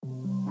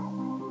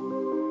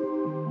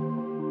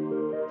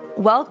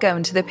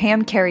Welcome to the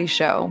Pam Carey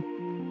Show,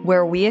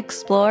 where we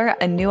explore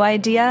a new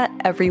idea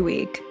every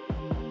week.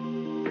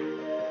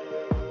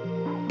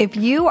 If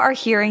you are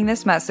hearing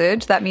this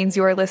message, that means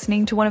you are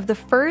listening to one of the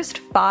first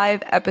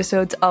 5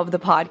 episodes of the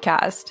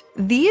podcast.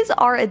 These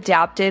are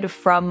adapted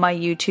from my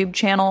YouTube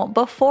channel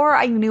before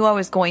I knew I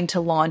was going to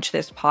launch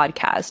this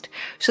podcast.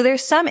 So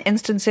there's some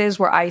instances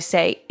where I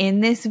say in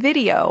this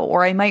video,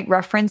 or I might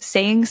reference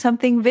saying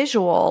something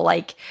visual,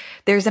 like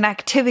there's an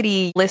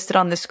activity listed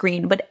on the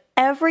screen, but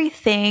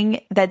everything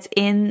that's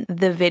in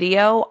the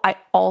video, I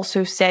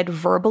also said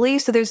verbally.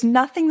 So there's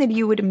nothing that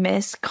you would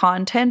miss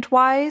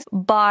content-wise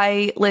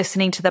by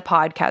listening to the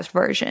podcast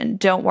version.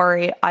 Don't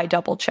worry, I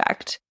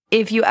double-checked.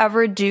 If you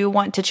ever do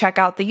want to check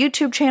out the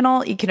YouTube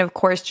channel, you can of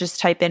course just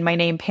type in my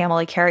name,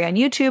 Pamela Carey, on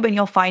YouTube and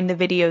you'll find the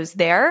videos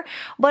there.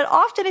 But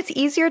often it's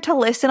easier to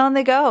listen on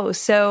the go.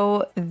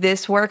 So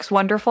this works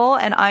wonderful.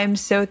 And I'm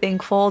so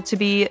thankful to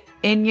be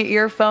in your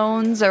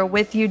earphones or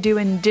with you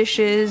doing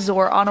dishes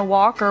or on a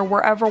walk or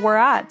wherever we're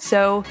at.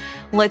 So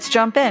let's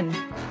jump in.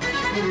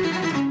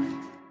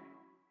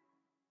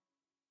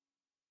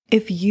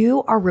 If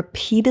you are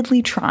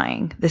repeatedly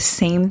trying the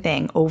same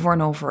thing over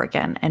and over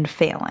again and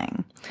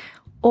failing,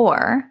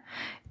 or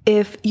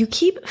if you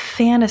keep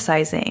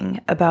fantasizing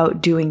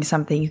about doing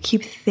something, you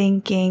keep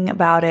thinking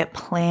about it,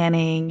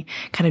 planning,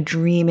 kind of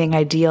dreaming,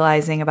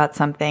 idealizing about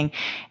something,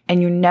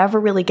 and you never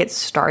really get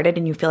started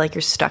and you feel like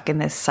you're stuck in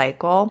this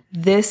cycle,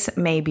 this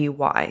may be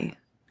why.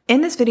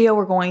 In this video,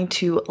 we're going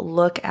to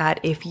look at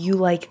if you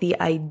like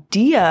the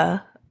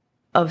idea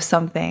of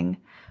something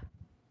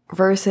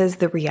versus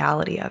the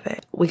reality of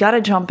it. We got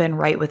to jump in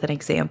right with an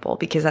example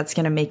because that's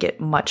going to make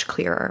it much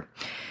clearer.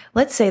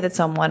 Let's say that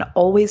someone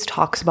always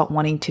talks about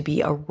wanting to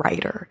be a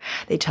writer.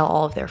 They tell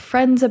all of their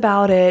friends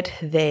about it.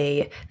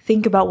 They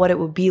think about what it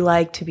would be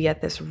like to be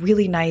at this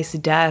really nice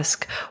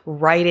desk,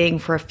 writing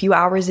for a few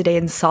hours a day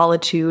in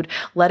solitude,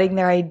 letting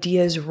their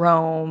ideas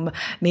roam,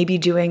 maybe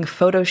doing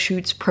photo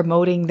shoots,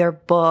 promoting their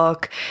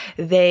book.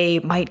 They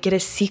might get a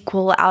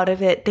sequel out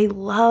of it. They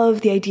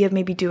love the idea of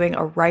maybe doing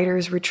a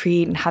writer's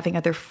retreat and having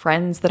other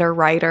friends that are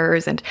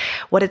writers and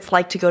what it's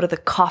like to go to the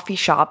coffee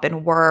shop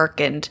and work.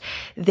 And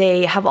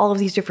they have all of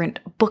these different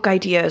book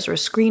ideas or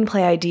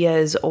screenplay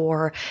ideas,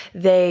 or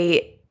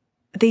they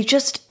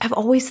just have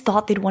always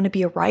thought they'd want to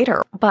be a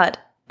writer. But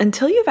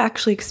until you've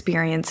actually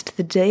experienced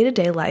the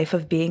day-to-day life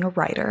of being a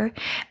writer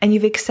and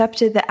you've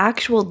accepted the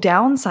actual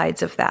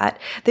downsides of that,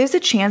 there's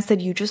a chance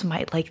that you just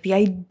might like the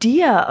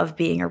idea of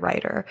being a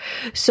writer.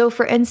 So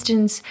for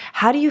instance,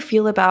 how do you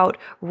feel about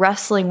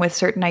wrestling with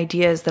certain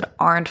ideas that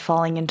aren't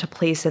falling into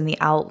place in the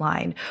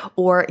outline,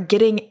 or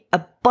getting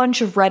a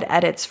bunch of red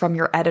edits from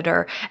your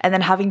editor and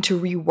then having to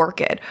rework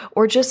it,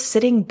 or just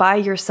sitting by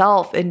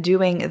yourself and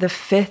doing the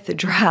 5th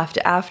draft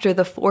after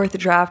the 4th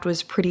draft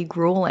was pretty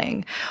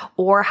grueling,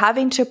 or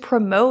having to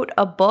promote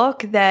a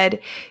book that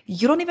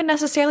you don't even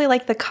necessarily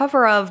like the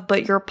cover of,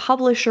 but your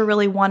publisher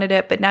really wanted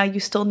it, but now you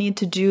still need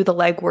to do the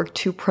legwork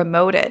to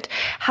promote it.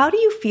 How do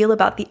you feel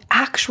about the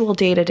actual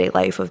day-to-day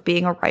life of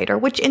being a writer,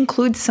 which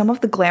includes some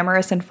of the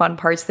glamorous and fun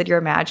parts that you're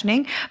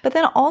imagining, but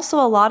then also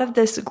a lot of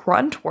this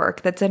grunt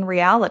work that's in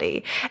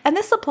reality? And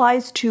this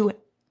applies to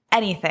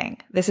anything.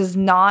 This is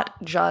not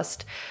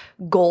just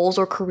goals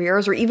or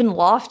careers or even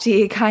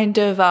lofty kind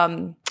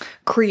of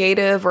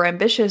creative or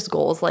ambitious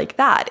goals like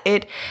that.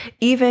 It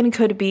even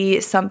could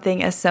be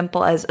something as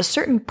simple as a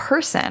certain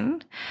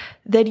person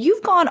that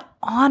you've gone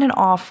on and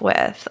off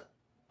with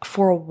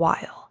for a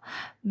while.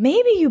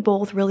 Maybe you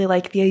both really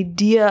like the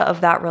idea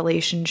of that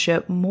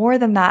relationship more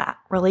than that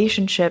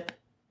relationship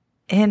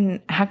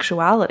in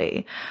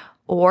actuality.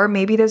 Or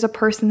maybe there's a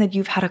person that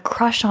you've had a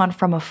crush on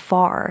from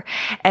afar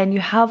and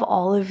you have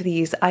all of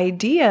these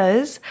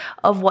ideas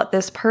of what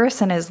this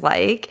person is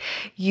like.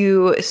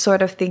 You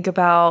sort of think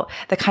about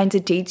the kinds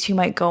of dates you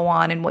might go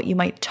on and what you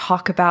might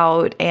talk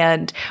about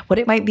and what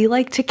it might be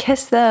like to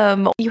kiss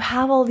them. You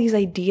have all these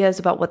ideas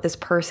about what this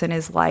person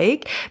is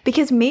like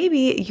because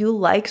maybe you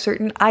like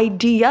certain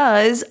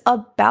ideas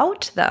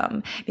about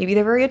them. Maybe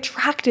they're very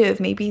attractive.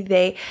 Maybe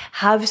they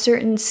have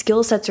certain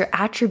skill sets or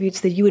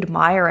attributes that you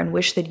admire and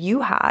wish that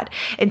you had.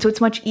 And so it's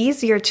much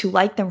easier to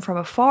like them from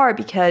afar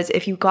because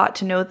if you got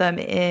to know them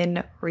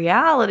in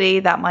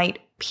reality, that might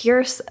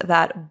pierce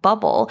that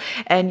bubble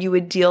and you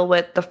would deal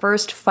with the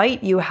first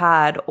fight you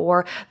had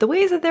or the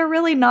ways that they're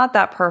really not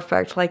that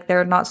perfect, like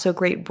they're not so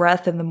great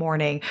breath in the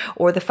morning,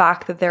 or the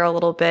fact that they're a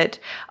little bit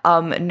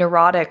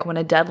neurotic when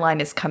a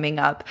deadline is coming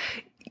up.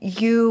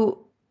 You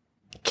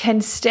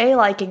can stay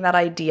liking that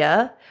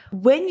idea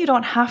when you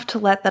don't have to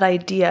let that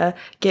idea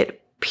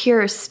get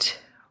pierced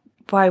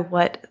by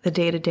what the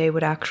day-to-day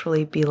would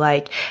actually be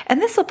like.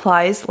 And this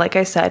applies, like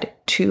I said,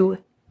 to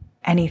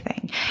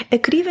anything.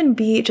 It could even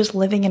be just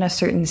living in a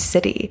certain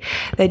city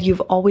that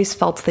you've always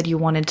felt that you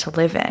wanted to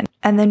live in.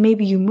 And then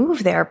maybe you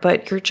move there,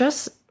 but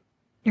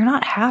you're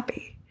not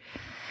happy.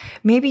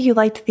 Maybe you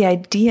liked the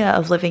idea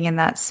of living in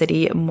that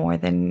city more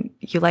than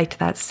you liked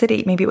that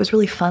city. Maybe it was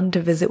really fun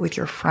to visit with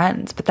your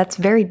friends, but that's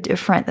very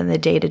different than the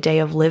day-to-day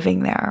of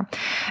living there.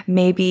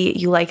 Maybe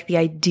you like the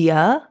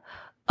idea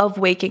of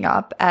waking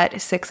up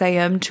at 6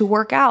 a.m. to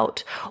work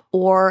out,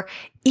 or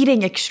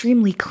eating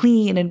extremely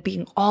clean and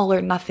being all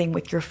or nothing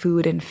with your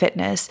food and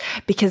fitness,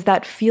 because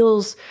that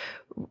feels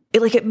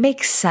like it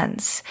makes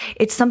sense.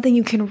 It's something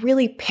you can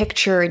really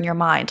picture in your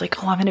mind.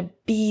 Like, oh, I'm going to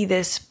be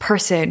this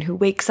person who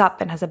wakes up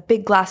and has a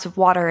big glass of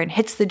water and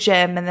hits the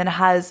gym and then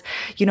has,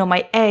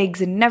 my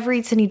eggs and never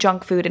eats any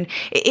junk food. And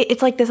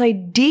it's like this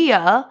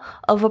idea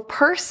of a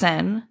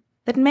person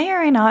that may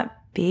or may not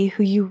be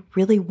who you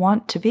really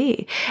want to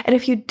be. And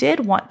if you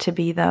did want to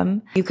be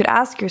them, you could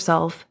ask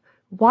yourself,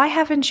 why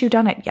haven't you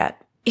done it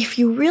yet? If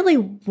you really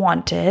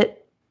want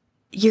it,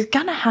 you're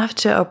going to have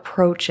to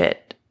approach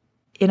it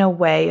in a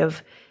way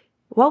of,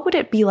 what would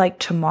it be like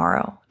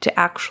tomorrow to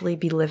actually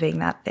be living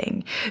that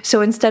thing?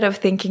 So instead of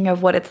thinking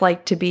of what it's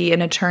like to be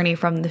an attorney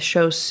from the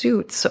show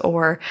Suits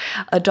or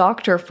a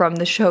doctor from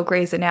the show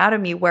Grey's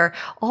Anatomy, where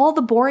all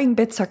the boring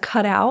bits are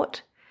cut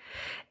out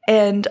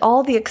and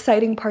all the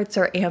exciting parts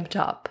are amped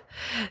up,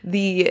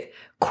 the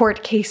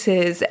court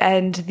cases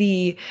and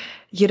the,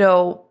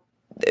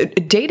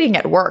 dating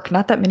at work.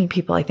 Not that many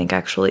people, I think,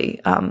 actually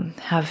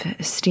have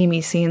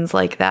steamy scenes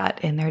like that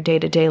in their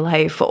day-to-day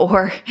life,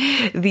 or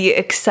the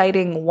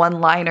exciting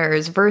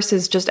one-liners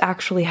versus just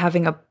actually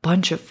having a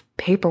bunch of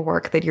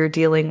paperwork that you're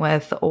dealing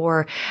with,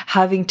 or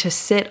having to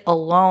sit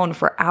alone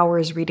for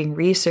hours reading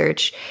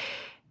research.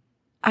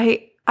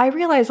 I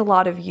realize a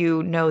lot of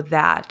you know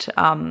that,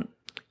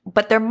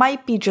 but there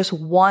might be just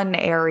one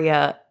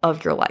area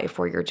of your life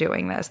where you're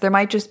doing this. There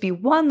might just be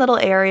one little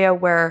area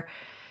where,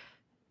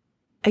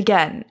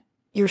 again,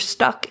 you're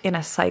stuck in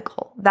a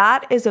cycle.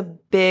 That is a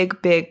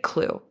big, big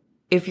clue.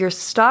 If you're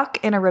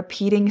stuck in a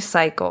repeating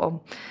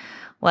cycle,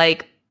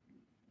 like,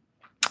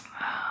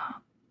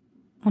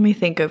 let me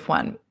think of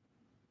one.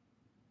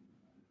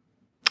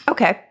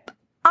 Okay,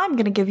 I'm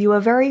going to give you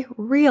a very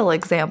real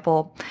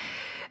example.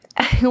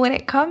 When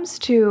it comes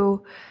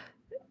to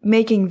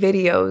making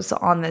videos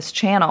on this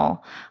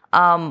channel,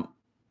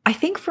 I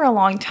think for a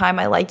long time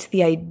I liked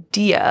the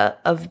idea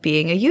of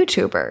being a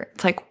YouTuber.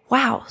 It's like,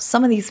 wow,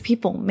 some of these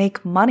people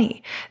make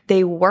money.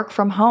 They work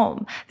from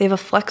home. They have a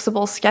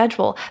flexible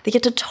schedule. They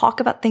get to talk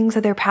about things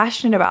that they're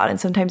passionate about and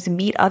sometimes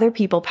meet other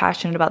people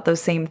passionate about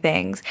those same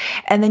things.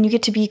 And then you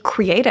get to be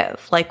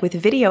creative, like with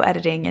video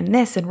editing and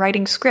this and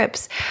writing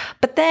scripts.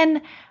 But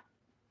then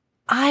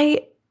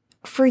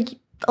for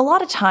a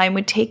lot of time,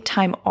 would take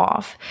time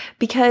off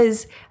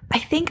because I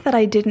think that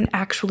I didn't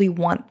actually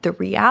want the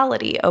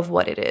reality of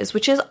what it is,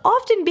 which is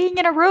often being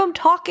in a room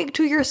talking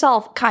to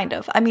yourself, kind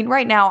of. I mean,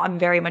 right now I'm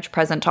very much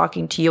present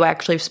talking to you. I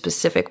actually have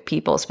specific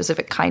people,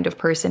 specific kind of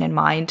person in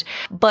mind.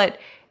 But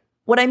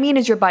what I mean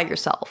is you're by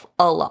yourself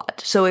a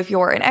lot. So if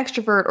you're an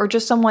extrovert or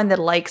just someone that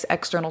likes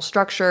external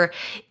structure,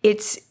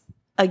 it's,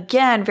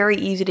 again, very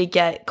easy to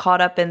get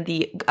caught up in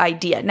the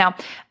idea. Now,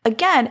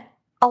 again,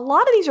 a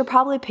lot of these are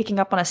probably picking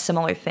up on a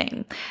similar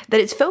thing,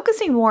 that it's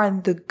focusing more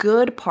on the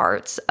good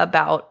parts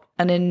about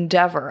an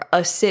endeavor,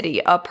 a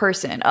city, a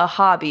person, a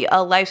hobby,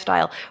 a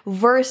lifestyle,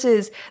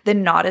 versus the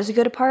not as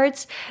good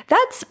parts.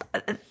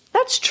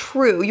 That's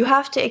true. You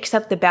have to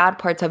accept the bad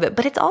parts of it,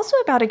 but it's also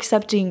about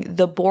accepting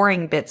the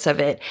boring bits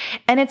of it.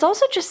 And it's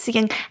also just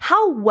seeing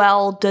how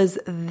well does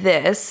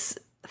this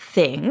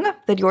thing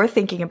that you're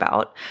thinking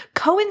about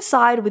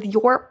coincide with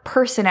your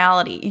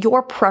personality,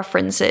 your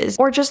preferences,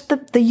 or just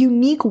the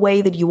unique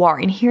way that you are.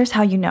 And here's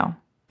how you know.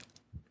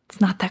 It's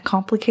not that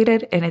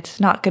complicated and it's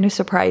not going to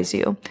surprise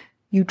you.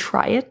 You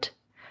try it.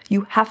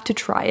 You have to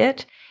try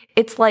it.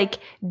 It's like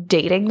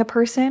dating the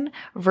person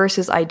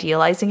versus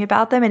idealizing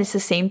about them. And it's the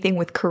same thing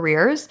with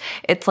careers.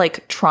 It's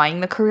like trying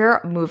the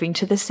career, moving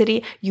to the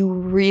city. You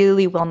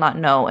really will not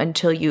know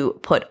until you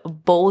put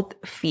both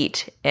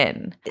feet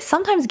in.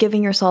 Sometimes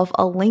giving yourself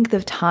a length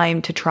of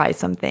time to try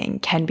something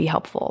can be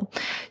helpful.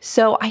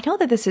 So I know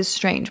that this is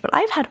strange, but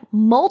I've had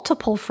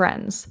multiple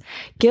friends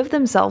give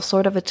themselves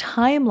sort of a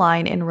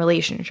timeline in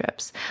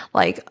relationships.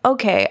 Like,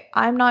 okay,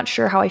 I'm not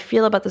sure how I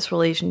feel about this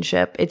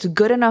relationship. It's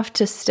good enough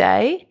to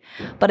stay,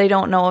 but I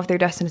don't know if they're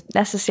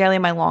necessarily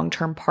my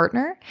long-term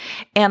partner.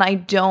 And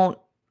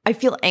I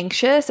feel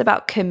anxious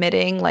about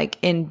committing like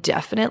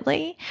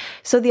indefinitely.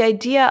 So the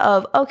idea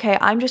of, okay,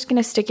 I'm just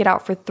going to stick it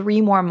out for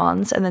 3 more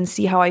months and then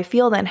see how I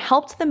feel, then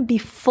helped them be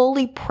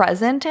fully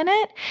present in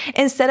it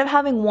instead of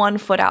having one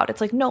foot out.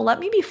 It's like, no, let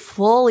me be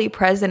fully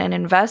present and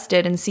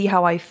invested and see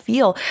how I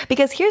feel.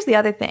 Because here's the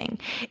other thing.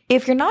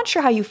 If you're not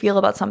sure how you feel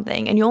about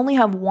something and you only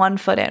have 1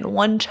 foot in,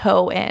 1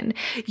 toe in,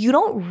 you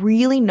don't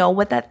really know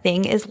what that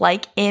thing is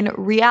like in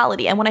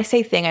reality. And when I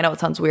say thing, I know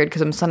it sounds weird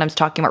because I'm sometimes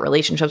talking about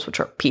relationships,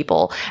 which are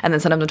people, and then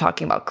sometimes I'm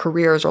talking about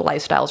careers or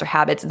lifestyles or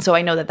habits. And so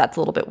I know that that's a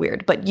little bit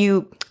weird, but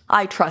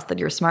I trust that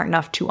you're smart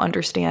enough to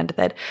understand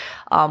that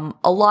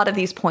a lot of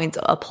these points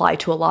apply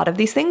to a lot of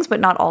these things, but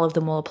not all of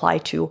them will apply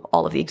to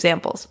all of the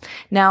examples.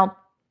 Now,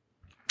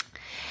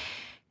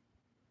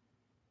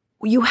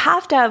 you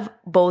have to have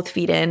both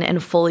feet in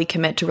and fully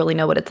commit to really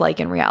know what it's like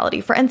in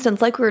reality. For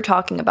instance, like we were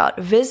talking about,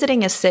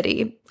 visiting a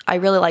city, I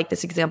really like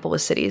this example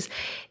with cities,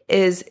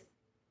 is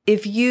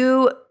if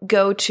you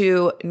go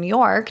to New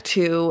York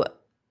to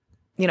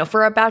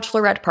for a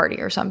bachelorette party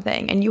or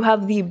something, and you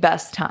have the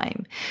best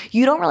time.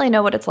 You don't really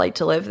know what it's like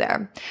to live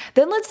there.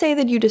 Then let's say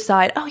that you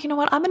decide, oh, you know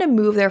what? I'm going to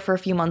move there for a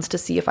few months to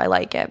see if I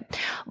like it.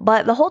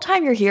 But the whole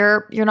time you're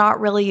here, you're not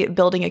really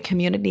building a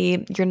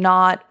community. You're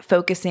not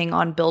focusing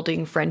on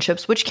building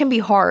friendships, which can be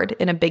hard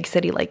in a big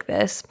city like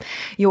this.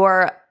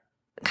 You're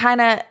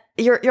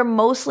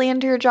mostly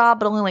into your job,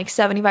 but only like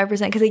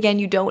 75%. Because again,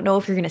 you don't know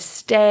if you're going to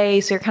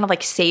stay. So you're kind of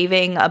like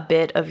saving a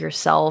bit of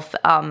yourself,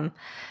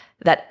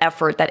 that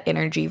effort, that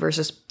energy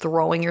versus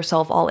throwing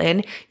yourself all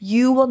in.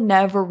 You will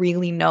never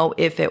really know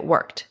if it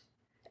worked.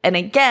 And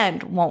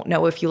again, won't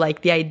know if you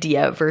like the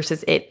idea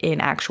versus it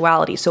in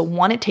actuality. So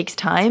one, it takes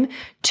time.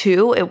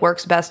 Two, it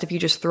works best if you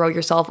just throw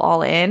yourself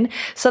all in.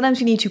 Sometimes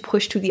you need to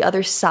push to the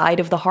other side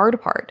of the hard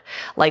part,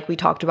 like we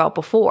talked about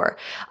before,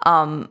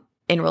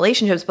 in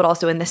relationships, but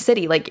also in the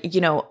city, like,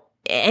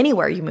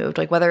 anywhere you moved,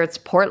 like whether it's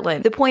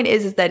Portland. The point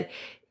is that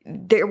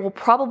there will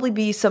probably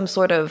be some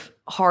sort of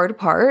hard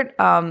part.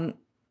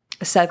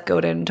 Seth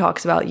Godin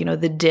talks about,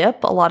 the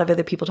dip. A lot of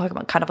other people talk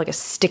about kind of like a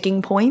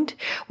sticking point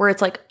where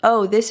it's like,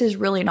 oh, this is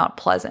really not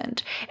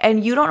pleasant.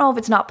 And you don't know if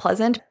it's not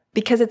pleasant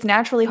because it's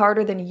naturally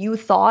harder than you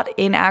thought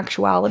in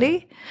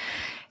actuality.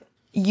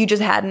 You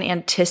just hadn't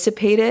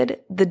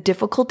anticipated the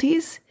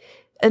difficulties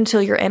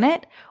until you're in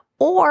it.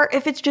 Or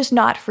if it's just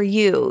not for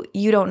you,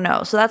 you don't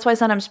know. So that's why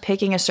sometimes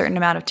picking a certain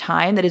amount of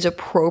time that is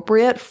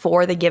appropriate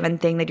for the given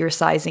thing that you're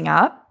sizing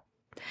up,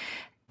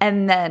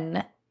 and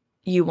then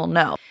you will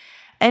know.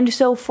 And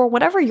so for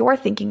whatever you're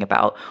thinking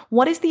about,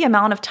 what is the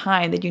amount of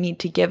time that you need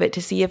to give it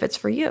to see if it's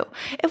for you?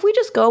 If we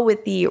just go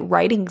with the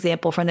writing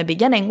example from the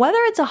beginning, whether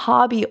it's a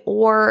hobby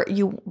or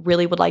you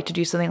really would like to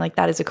do something like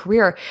that as a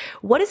career,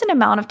 what is an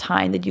amount of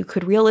time that you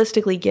could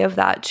realistically give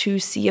that to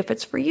see if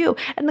it's for you?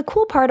 And the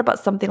cool part about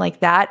something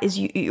like that is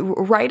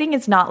writing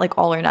is not like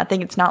all or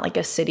nothing. It's not like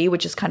a city,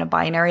 which is kind of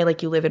binary,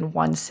 like you live in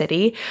one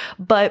city.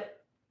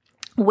 But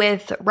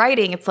with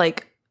writing, it's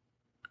like,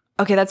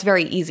 okay, that's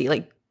very easy.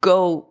 Like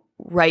go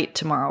write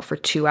tomorrow for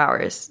 2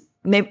 hours.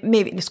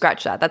 Maybe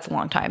scratch that. That's a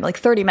long time. Like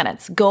 30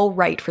 minutes. Go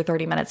write for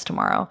 30 minutes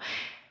tomorrow.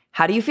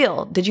 How do you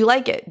feel? Did you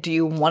like it? Do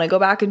you want to go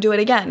back and do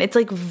it again? It's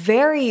like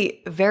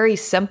very, very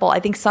simple. I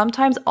think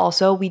sometimes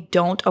also we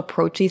don't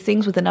approach these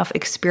things with enough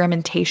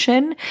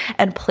experimentation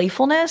and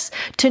playfulness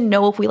to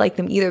know if we like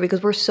them either,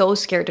 because we're so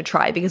scared to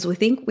try, because we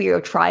think we'll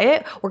try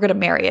it, we're going to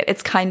marry it.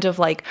 It's kind of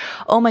like,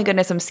 oh my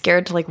goodness, I'm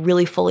scared to like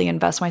really fully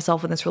invest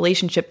myself in this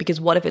relationship because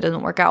what if it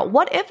doesn't work out?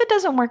 What if it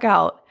doesn't work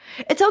out?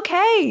 It's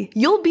okay.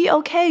 You'll be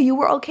okay. You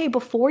were okay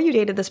before you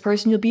dated this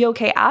person. You'll be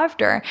okay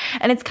after.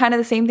 And it's kind of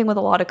the same thing with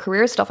a lot of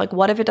career stuff. Like,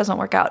 what if it doesn't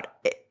work out?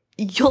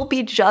 You'll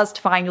be just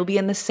fine. You'll be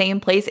in the same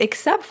place,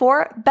 except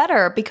for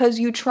better, because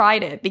you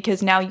tried it,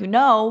 because now you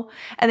know,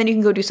 and then you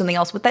can go do something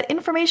else with that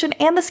information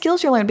and the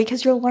skills you learn,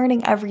 because you're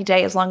learning every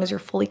day as long as you're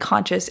fully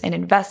conscious and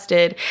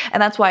invested.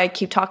 And that's why I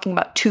keep talking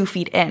about 2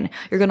 feet in.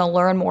 You're going to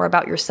learn more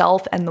about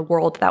yourself and the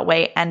world that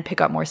way and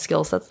pick up more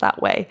skill sets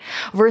that way,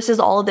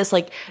 versus all of this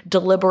like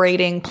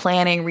deliberating,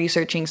 planning,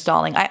 researching,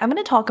 stalling. I'm going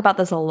to talk about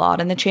this a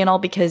lot in the channel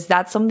because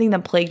that's something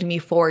that plagued me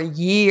for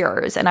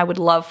years, and I would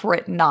love for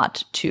it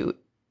not to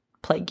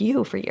plague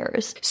you for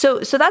years.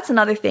 So that's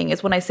another thing,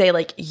 is when I say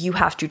like you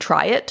have to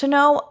try it to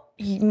know,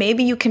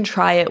 maybe you can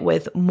try it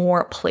with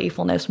more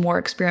playfulness, more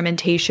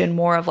experimentation,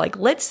 more of like,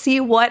 let's see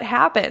what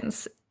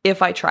happens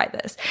if I try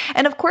this.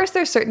 And of course,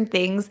 there's certain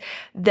things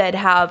that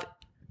have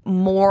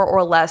more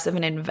or less of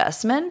an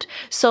investment.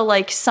 So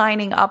like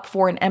signing up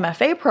for an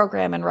MFA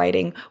program in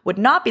writing would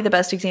not be the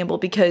best example,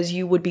 because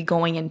you would be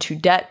going into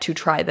debt to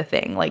try the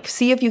thing. Like,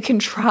 see if you can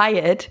try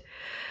it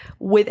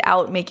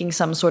without making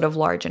some sort of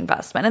large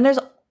investment. And there's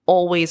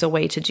always a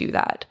way to do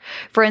that.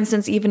 For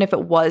instance, even if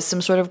it was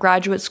some sort of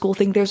graduate school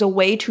thing, there's a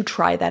way to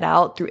try that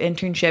out through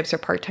internships or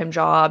part-time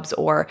jobs,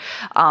 or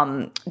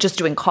just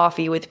doing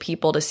coffee with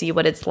people to see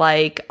what it's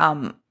like.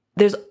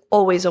 There's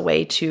always a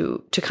way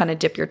to kind of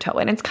dip your toe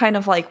in. It's kind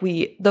of like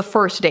the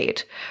first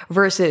date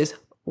versus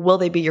will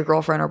they be your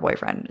girlfriend or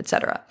boyfriend,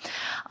 etc.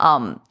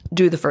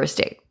 Do the first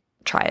date.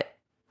 Try it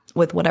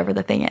with whatever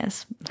the thing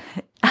is.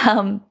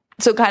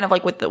 So kind of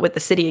like with the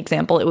city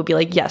example, it would be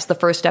like, yes, the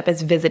first step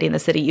is visiting the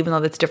city, even though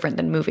that's different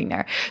than moving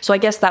there. So I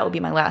guess that would be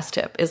my last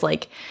tip, is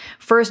like,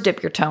 first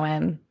dip your toe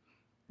in,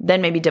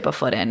 then maybe dip a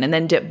foot in, and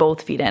then dip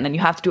both feet in. And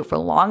you have to do it for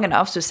long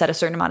enough, so set a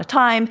certain amount of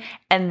time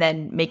and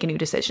then make a new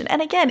decision.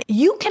 And again,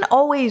 you can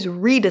always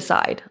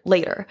redecide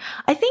later.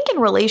 I think in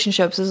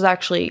relationships, this is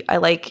actually, I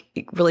like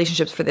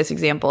relationships for this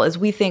example, is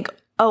we think,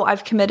 oh,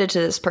 I've committed to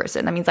this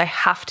person. That means I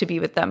have to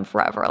be with them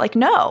forever. Like,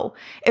 no,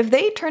 if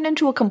they turn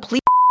into a complete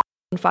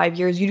in 5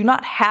 years, you do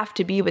not have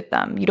to be with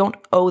them. You don't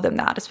owe them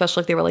that,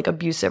 especially if they were like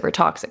abusive or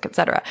toxic,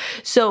 etc.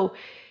 So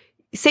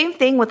same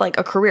thing with like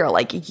a career.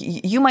 Like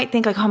you might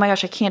think like, oh my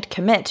gosh, I can't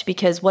commit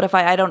because what if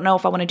I don't know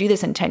if I want to do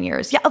this in 10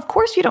 years. Yeah, of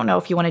course you don't know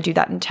if you want to do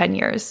that in 10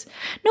 years.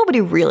 Nobody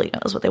really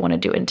knows what they want to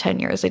do in 10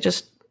 years. They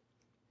just,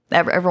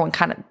 everyone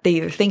kind of, they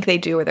either think they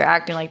do or they're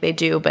acting like they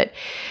do, but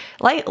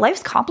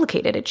life's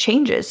complicated. It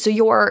changes. So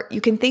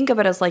you can think of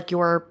it as like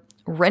you're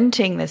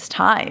renting this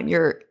time.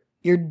 You're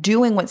you're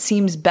doing what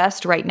seems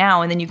best right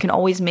now, and then you can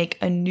always make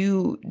a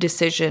new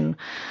decision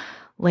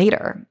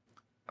later.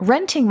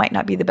 Renting might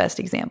not be the best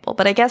example,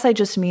 but I guess I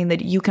just mean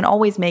that you can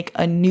always make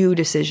a new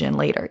decision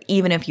later,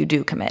 even if you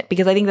do commit,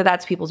 because I think that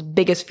that's people's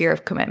biggest fear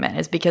of commitment,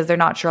 is because they're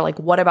not sure, like,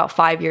 what about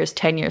 5 years,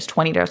 10 years,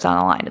 20 years down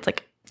the line? It's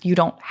like, you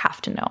don't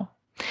have to know.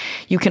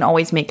 You can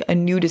always make a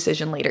new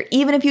decision later.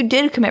 Even if you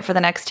did commit for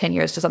the next 10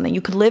 years to something,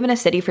 you could live in a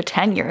city for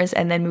 10 years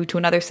and then move to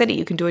another city.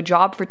 You can do a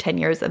job for 10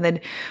 years and then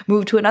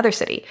move to another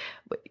city,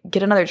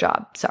 get another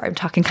job. Sorry, I'm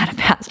talking kind of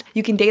fast.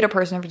 You can date a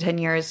person for 10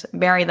 years,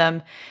 marry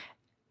them.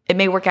 It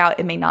may work out,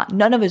 it may not.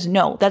 None of us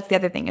know. That's the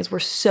other thing, is we're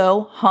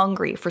so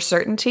hungry for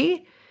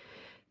certainty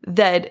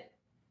that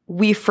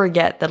we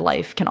forget that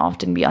life can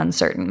often be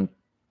uncertain.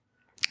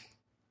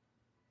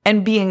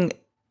 And being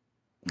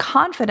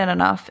confident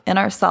enough in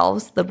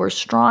ourselves that we're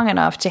strong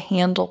enough to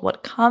handle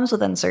what comes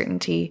with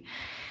uncertainty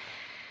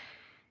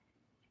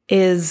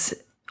is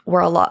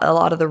where a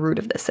lot of the root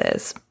of this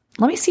is.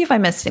 Let me see if I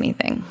missed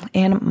anything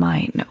in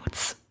my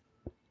notes.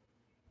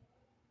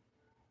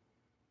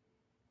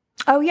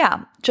 Oh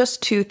yeah,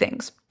 just 2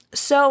 things.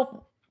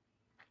 So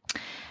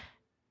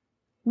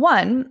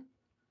one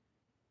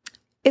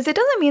is, it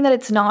doesn't mean that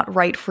it's not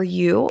right for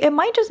you. It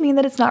might just mean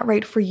that it's not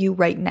right for you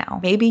right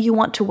now. Maybe you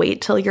want to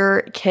wait till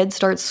your kid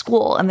starts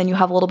school and then you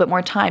have a little bit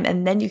more time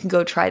and then you can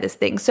go try this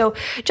thing. So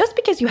just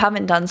because you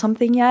haven't done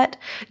something yet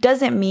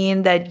doesn't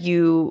mean that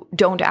you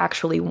don't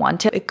actually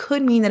want it. It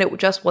could mean that it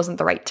just wasn't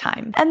the right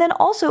time. And then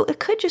also it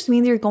could just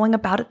mean that you're going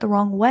about it the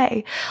wrong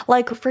way.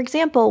 Like, for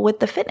example, with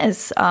the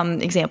fitness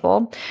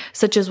example,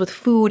 such as with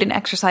food and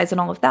exercise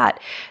and all of that,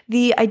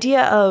 the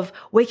idea of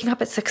waking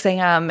up at 6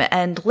 a.m.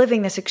 and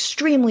living this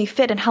extremely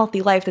fit and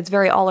healthy life that's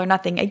very all or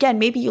nothing. Again,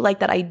 maybe you like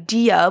that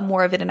idea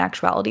more of it in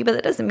actuality, but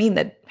that doesn't mean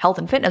that health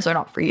and fitness are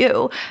not for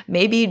you.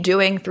 Maybe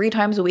doing 3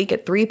 times a week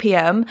at 3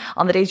 p.m.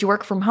 on the days you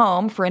work from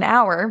home for an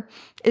hour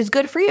is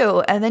good for you.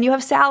 And then you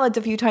have salads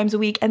a few times a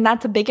week, and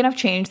that's a big enough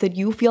change that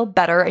you feel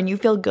better and you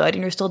feel good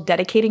and you're still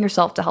dedicating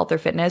yourself to health or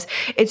fitness.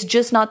 It's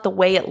just not the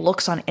way it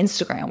looks on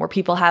Instagram, where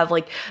people have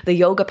like the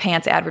yoga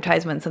pants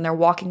advertisements and they're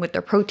walking with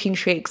their protein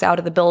shakes out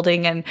of the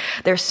building and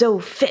they're so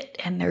fit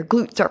and their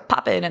glutes are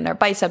popping and their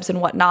biceps and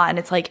whatnot. And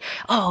it's like,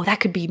 oh, that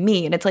could be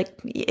me. And it's like,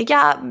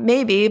 yeah,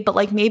 maybe, but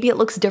like maybe it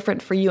looks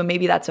different for you and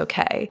maybe that's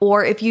okay.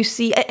 Or if you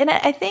see, and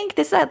I think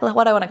this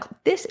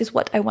is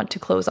what I want to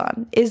close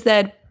on, is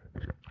that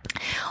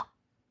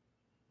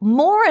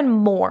more and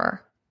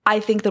more, I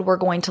think that we're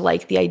going to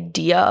like the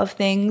idea of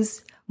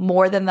things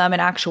more than them in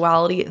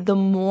actuality. The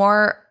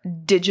more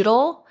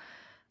digital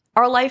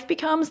our life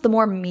becomes, the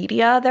more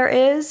media there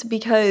is,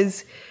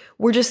 because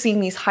we're just seeing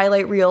these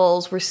highlight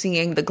reels. We're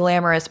seeing the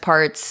glamorous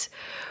parts.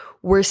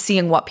 We're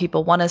seeing what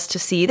people want us to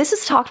see. This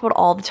is talked about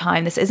all the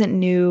time. This isn't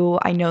new.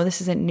 I know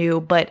this isn't new,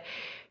 but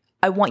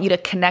I want you to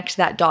connect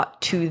that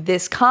dot to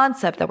this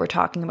concept that we're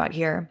talking about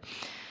here,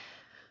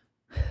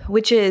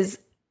 which is,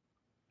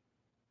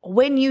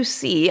 when you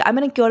see, I'm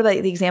going to go to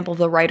the example of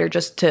the writer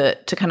just to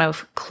kind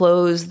of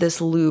close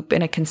this loop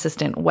in a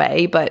consistent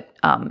way, but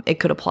it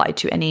could apply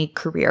to any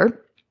career.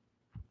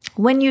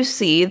 When you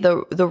see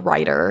the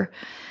writer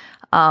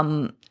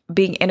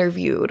being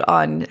interviewed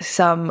on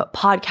some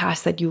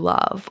podcast that you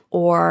love,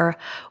 or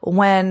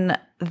when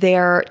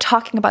they're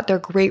talking about their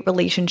great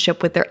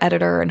relationship with their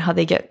editor and how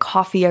they get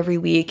coffee every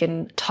week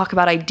and talk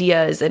about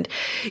ideas, and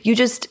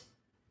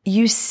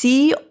you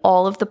see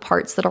all of the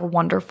parts that are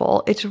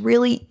wonderful, it's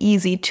really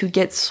easy to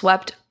get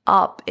swept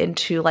up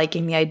into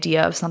liking the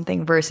idea of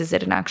something versus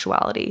it in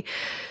actuality.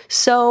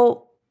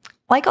 So,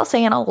 like I'll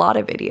say in a lot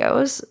of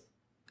videos,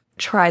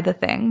 try the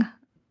thing.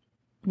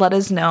 Let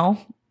us know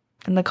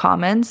in the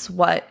comments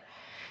what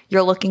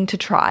you're looking to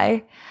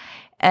try.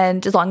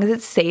 And as long as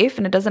it's safe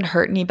and it doesn't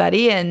hurt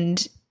anybody,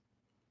 and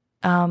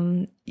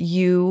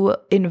you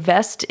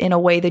invest in a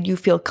way that you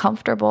feel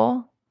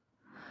comfortable,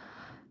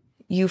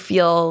 you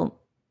feel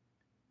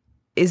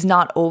is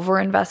not over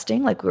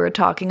investing, like we were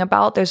talking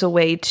about. There's a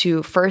way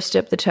to first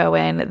dip the toe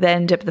in,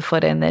 then dip the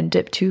foot in, then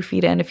dip 2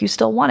 feet in if you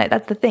still want it.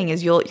 That's the thing,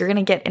 is you're going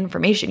to get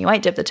information. You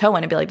might dip the toe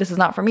in and be like, this is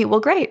not for me. Well,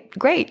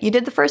 great. You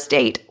did the first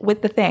date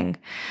with the thing.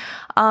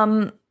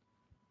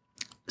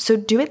 So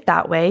do it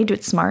that way. Do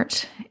it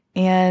smart.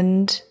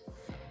 And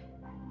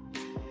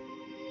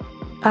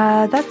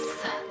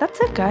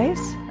that's it, guys.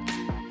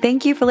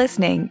 Thank you for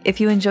listening. If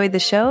you enjoyed the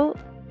show,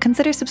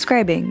 consider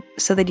subscribing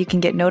so that you can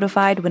get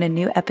notified when a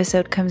new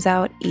episode comes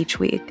out each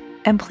week.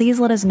 And please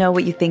let us know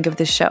what you think of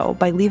the show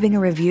by leaving a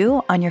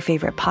review on your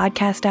favorite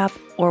podcast app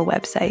or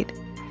website.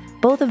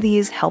 Both of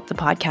these help the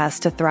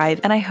podcast to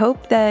thrive, and I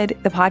hope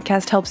that the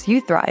podcast helps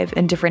you thrive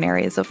in different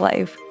areas of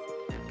life.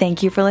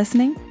 Thank you for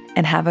listening,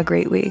 and have a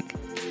great week.